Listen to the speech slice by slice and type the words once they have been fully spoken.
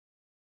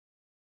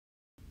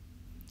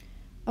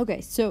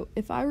Okay, so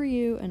if I were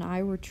you and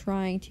I were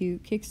trying to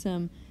kick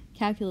some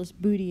calculus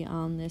booty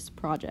on this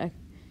project,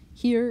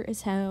 here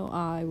is how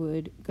I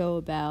would go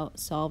about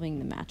solving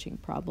the matching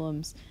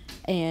problems,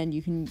 and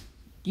you can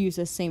use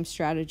the same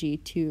strategy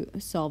to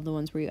solve the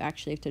ones where you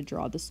actually have to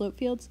draw the slope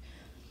fields.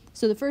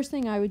 So the first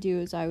thing I would do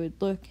is I would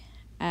look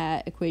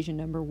at equation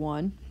number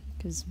 1,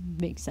 because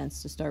it makes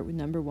sense to start with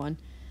number 1,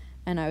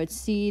 and I would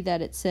see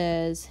that it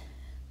says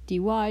dy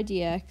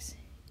dx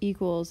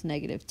equals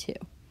 -2.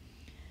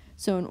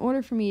 So in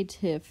order for me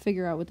to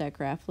figure out what that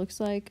graph looks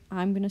like,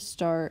 I'm going to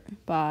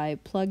start by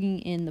plugging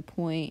in the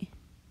point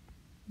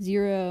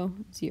 0,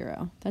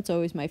 0. That's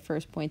always my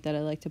first point that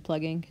I like to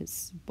plug in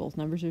because both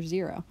numbers are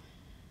 0.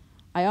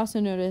 I also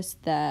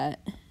noticed that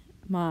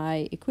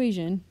my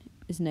equation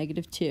is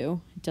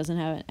 -2. It doesn't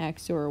have an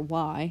x or a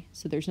y,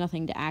 so there's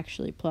nothing to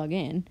actually plug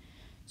in.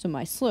 So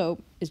my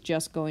slope is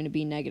just going to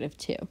be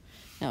 -2.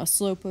 Now a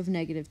slope of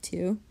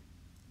 -2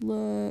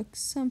 looks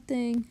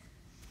something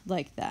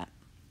like that.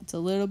 It's a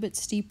little bit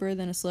steeper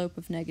than a slope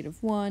of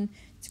 -1.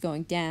 It's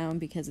going down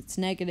because it's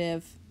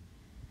negative.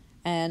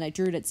 And I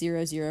drew it at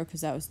 0, 0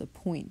 because that was the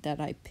point that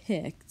I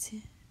picked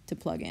to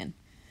plug in.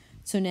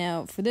 So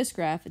now for this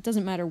graph, it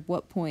doesn't matter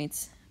what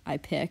points I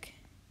pick.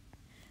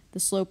 The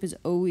slope is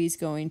always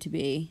going to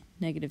be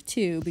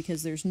 -2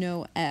 because there's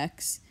no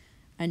x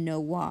and no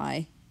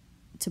y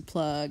to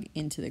plug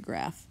into the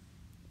graph.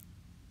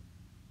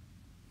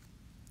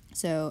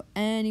 So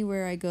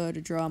anywhere I go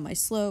to draw my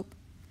slope,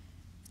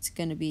 it's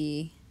going to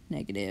be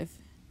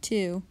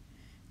 -2,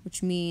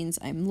 which means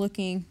I'm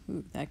looking,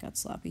 ooh, that got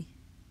sloppy.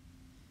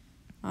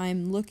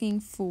 I'm looking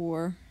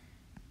for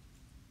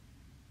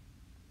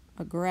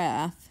a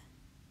graph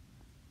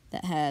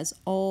that has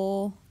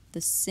all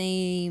the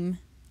same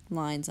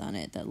lines on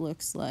it that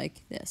looks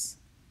like this.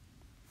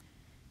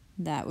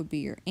 That would be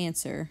your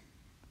answer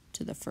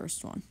to the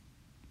first one.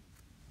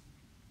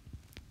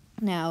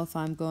 Now, if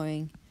I'm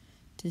going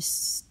to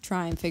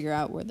try and figure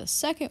out where the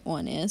second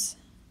one is,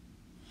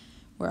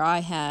 where I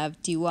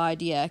have dy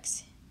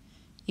dx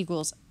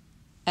equals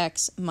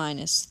x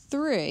minus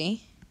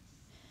 3,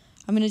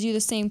 I'm going to do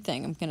the same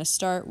thing. I'm going to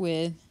start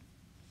with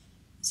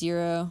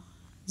 0,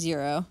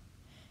 0.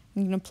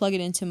 I'm going to plug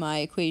it into my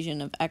equation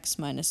of x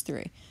minus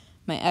 3.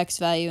 My x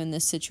value in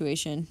this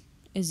situation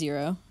is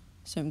 0,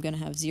 so I'm going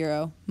to have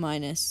 0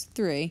 minus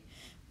 3,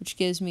 which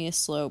gives me a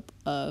slope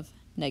of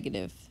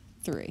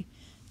 -3.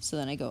 So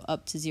then I go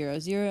up to 0,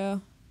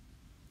 0,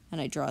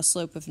 and I draw a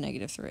slope of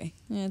 -3.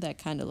 That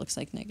kind of looks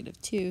like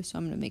 -2, so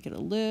I'm going to make it a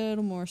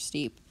little more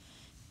steep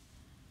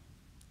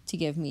to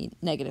give me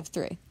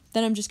 -3.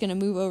 Then I'm just going to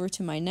move over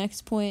to my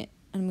next point,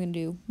 and I'm going to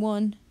do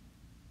 1,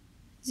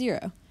 0.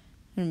 And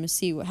I'm going to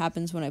see what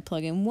happens when I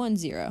plug in 1,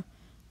 0.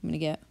 I'm going to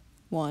get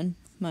 1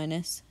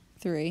 minus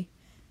 3,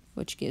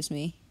 which gives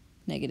me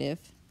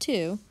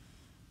 -2.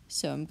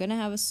 So I'm going to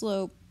have a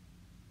slope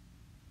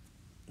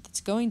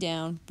that's going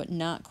down, but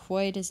not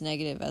quite as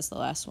negative as the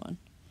last one.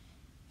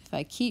 If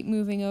I keep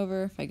moving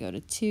over, if I go to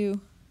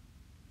 2,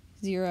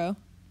 0,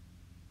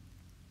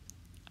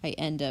 I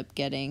end up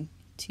getting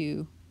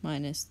 2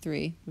 minus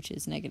 3, which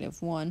is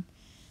 -1,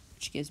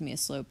 which gives me a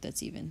slope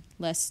that's even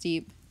less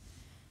steep.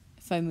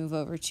 If I move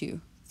over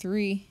to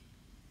 3,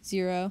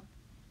 0,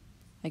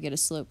 I get a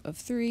slope of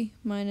 3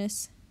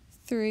 minus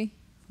 3,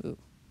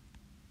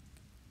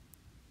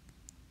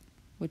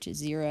 which is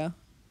 0.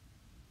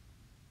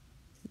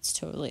 It's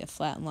totally a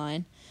flat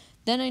line.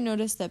 Then I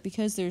noticed that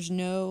because there's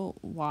no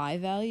y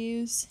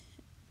values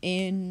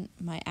in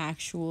my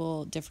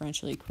actual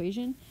differential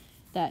equation,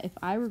 that if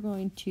I were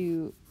going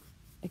to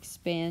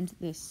expand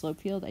this slope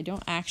field, I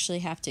don't actually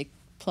have to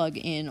plug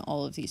in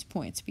all of these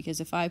points, because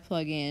if I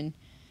plug in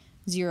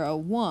 0,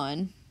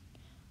 1,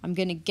 I'm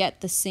going to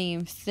get the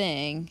same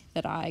thing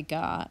that I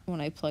got when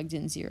I plugged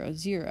in 0,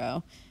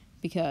 0,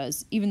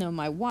 because even though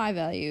my y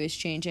value is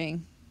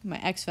changing, my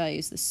x value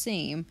is the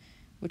same,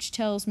 which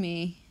tells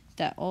me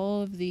that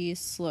all of these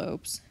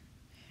slopes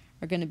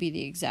are going to be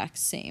the exact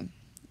same,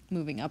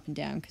 moving up and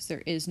down, because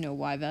there is no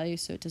y value,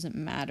 so it doesn't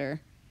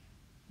matter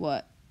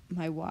what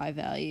my y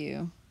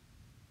value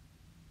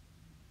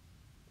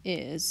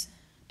is.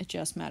 It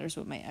just matters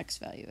what my x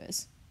value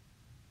is.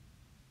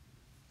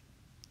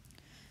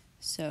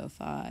 So if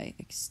I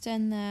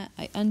extend that,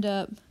 I end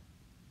up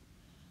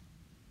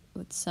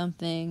with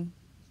something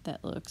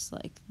that looks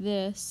like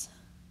this.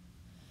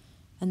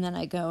 And then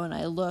I go and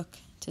I look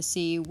to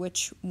see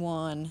which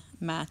one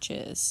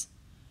matches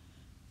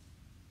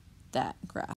that graph.